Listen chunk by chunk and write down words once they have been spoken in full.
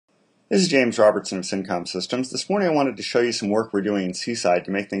This is James Robertson of Cincom Systems. This morning I wanted to show you some work we're doing in Seaside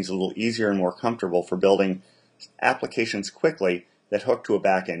to make things a little easier and more comfortable for building applications quickly that hook to a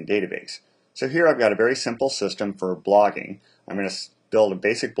back-end database. So here I've got a very simple system for blogging. I'm going to build a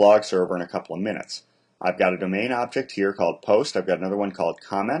basic blog server in a couple of minutes. I've got a domain object here called post. I've got another one called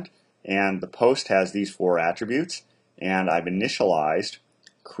comment, and the post has these four attributes, and I've initialized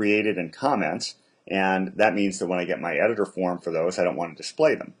created and comments, and that means that when I get my editor form for those, I don't want to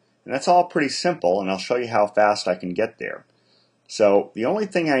display them. And that's all pretty simple, and I'll show you how fast I can get there. So the only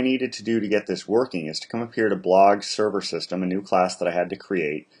thing I needed to do to get this working is to come up here to blog server system, a new class that I had to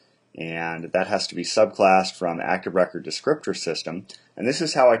create, and that has to be subclassed from active record descriptor system. And this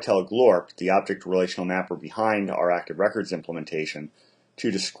is how I tell Glorp, the object relational mapper behind our active records implementation,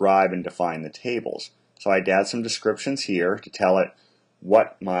 to describe and define the tables. So I'd add some descriptions here to tell it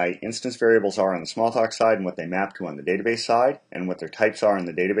what my instance variables are on the Smalltalk side and what they map to on the database side, and what their types are on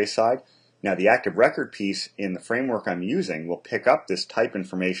the database side. Now the active record piece in the framework I'm using will pick up this type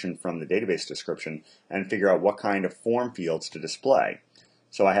information from the database description and figure out what kind of form fields to display.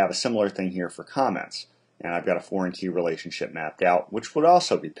 So I have a similar thing here for comments, and I've got a foreign key relationship mapped out, which would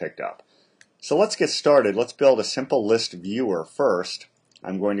also be picked up. So let's get started. Let's build a simple list viewer first.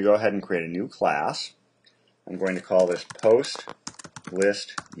 I'm going to go ahead and create a new class. I'm going to call this post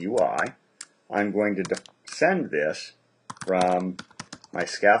list UI. I'm going to send this from my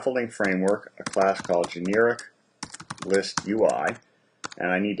scaffolding framework, a class called generic list UI,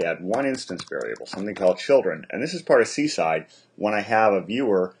 and I need to add one instance variable, something called children. And this is part of Seaside. When I have a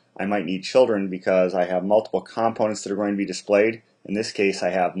viewer, I might need children because I have multiple components that are going to be displayed. In this case, I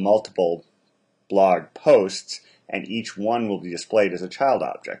have multiple blog posts, and each one will be displayed as a child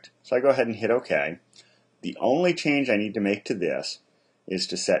object. So I go ahead and hit OK. The only change I need to make to this is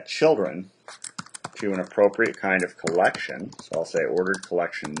to set children to an appropriate kind of collection. So I'll say ordered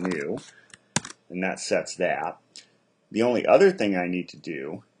collection new, and that sets that. The only other thing I need to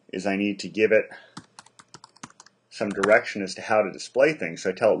do is I need to give it some direction as to how to display things. So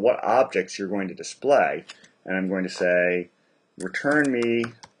I tell it what objects you're going to display, and I'm going to say return me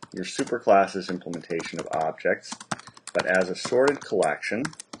your superclass's implementation of objects, but as a sorted collection.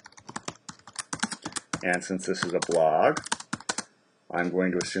 And since this is a blog, I'm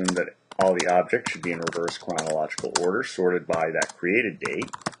going to assume that all the objects should be in reverse chronological order, sorted by that created date.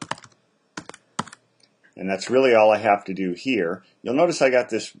 And that's really all I have to do here. You'll notice I got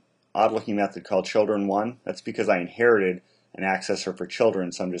this odd-looking method called children1. That's because I inherited an accessor for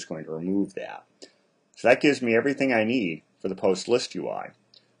children, so I'm just going to remove that. So that gives me everything I need for the post list UI.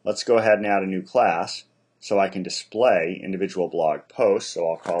 Let's go ahead and add a new class so I can display individual blog posts. So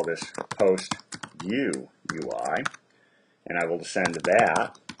I'll call this post view UI. And I will descend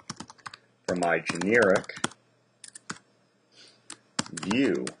that from my generic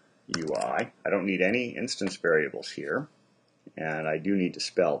view UI. I don't need any instance variables here, and I do need to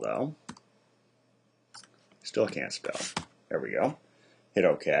spell though. Still can't spell. There we go. Hit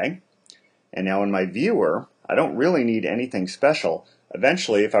OK. And now in my viewer, I don't really need anything special.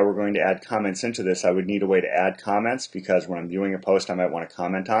 Eventually, if I were going to add comments into this, I would need a way to add comments, because when I'm viewing a post, I might want to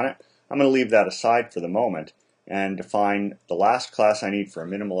comment on it. I'm going to leave that aside for the moment and define the last class I need for a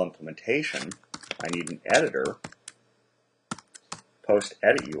minimal implementation. I need an editor, post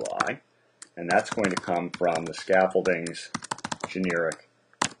edit UI, and that's going to come from the scaffolding's generic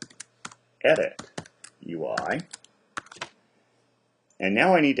edit UI. And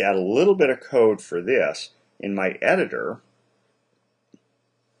now I need to add a little bit of code for this. In my editor,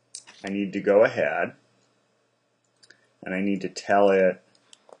 I need to go ahead and I need to tell it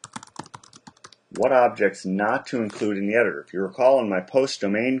what objects not to include in the editor. If you recall, in my post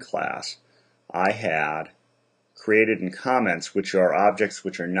domain class, I had created and comments, which are objects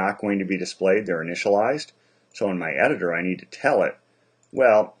which are not going to be displayed. They're initialized. So in my editor, I need to tell it,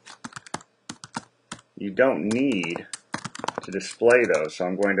 well, you don't need to display those. So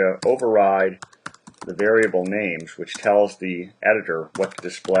I'm going to override the variable names, which tells the editor what to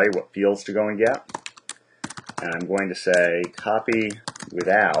display, what fields to go and get. And I'm going to say copy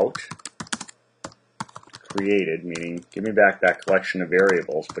without created, meaning give me back that collection of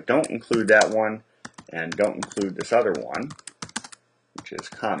variables, but don't include that one and don't include this other one, which is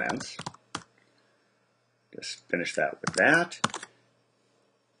comments. Just finish that with that.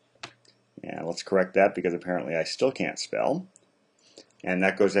 And let's correct that because apparently I still can't spell. And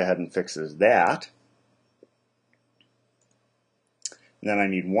that goes ahead and fixes that. And then I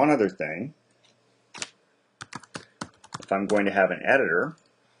need one other thing. If I'm going to have an editor,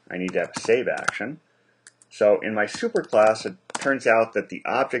 I need to have a save action. So in my superclass, it turns out that the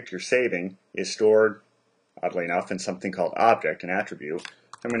object you're saving is stored, oddly enough, in something called object, an attribute.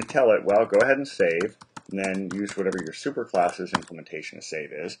 I'm going to tell it, well, go ahead and save, and then use whatever your superclass's implementation of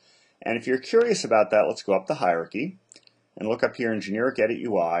save is. And if you're curious about that, let's go up the hierarchy and look up here in generic edit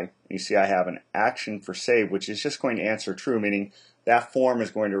UI, and you see I have an action for save, which is just going to answer true, meaning that form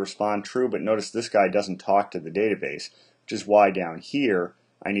is going to respond true, but notice this guy doesn't talk to the database, which is why down here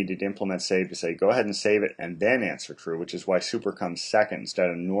I needed to implement save to say go ahead and save it and then answer true, which is why super comes second instead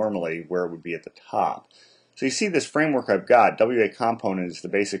of normally where it would be at the top. So you see this framework I've got, WA component is the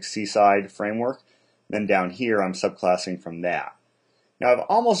basic Seaside framework, then down here I'm subclassing from that. Now I've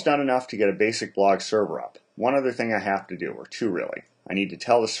almost done enough to get a basic blog server up. One other thing I have to do, or two really. I need to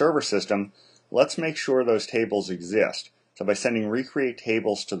tell the server system, let's make sure those tables exist. So by sending recreate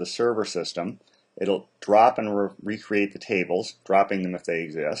tables to the server system, it'll drop and recreate the tables, dropping them if they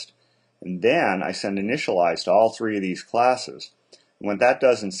exist. And then I send initialize to all three of these classes. And what that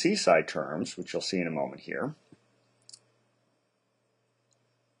does in Seaside terms, which you'll see in a moment here,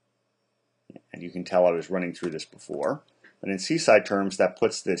 and you can tell I was running through this before, but in Seaside terms that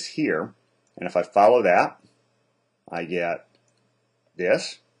puts this here, and if I follow that, I get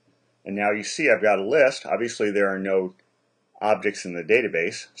this. And now you see I've got a list. Obviously there are no objects in the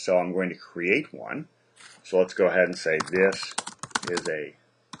database, so I'm going to create one. So let's go ahead and say this is a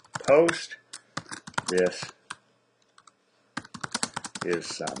post, this is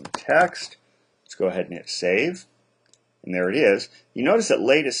some text. Let's go ahead and hit save, and there it is. You notice it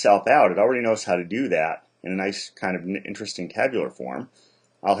laid itself out. It already knows how to do that in a nice kind of interesting tabular form.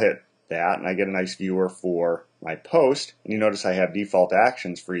 I'll hit that and I get a nice viewer for my post, and you notice I have default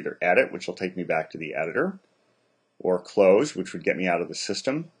actions for either edit, which will take me back to the editor, or close, which would get me out of the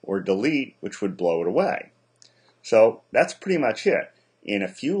system, or delete, which would blow it away. So that's pretty much it. In a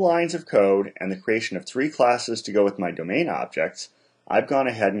few lines of code and the creation of 3 classes to go with my domain objects, I've gone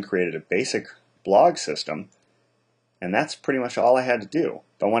ahead and created a basic blog system, and that's pretty much all I had to do.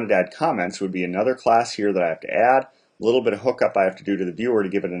 If I wanted to add comments, it would be another class here that I have to add, a little bit of hookup I have to do to the viewer to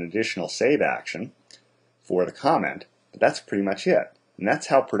give it an additional save action for the comment, but that's pretty much it. And that's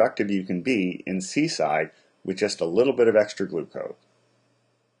how productive you can be in Seaside with just a little bit of extra glue code.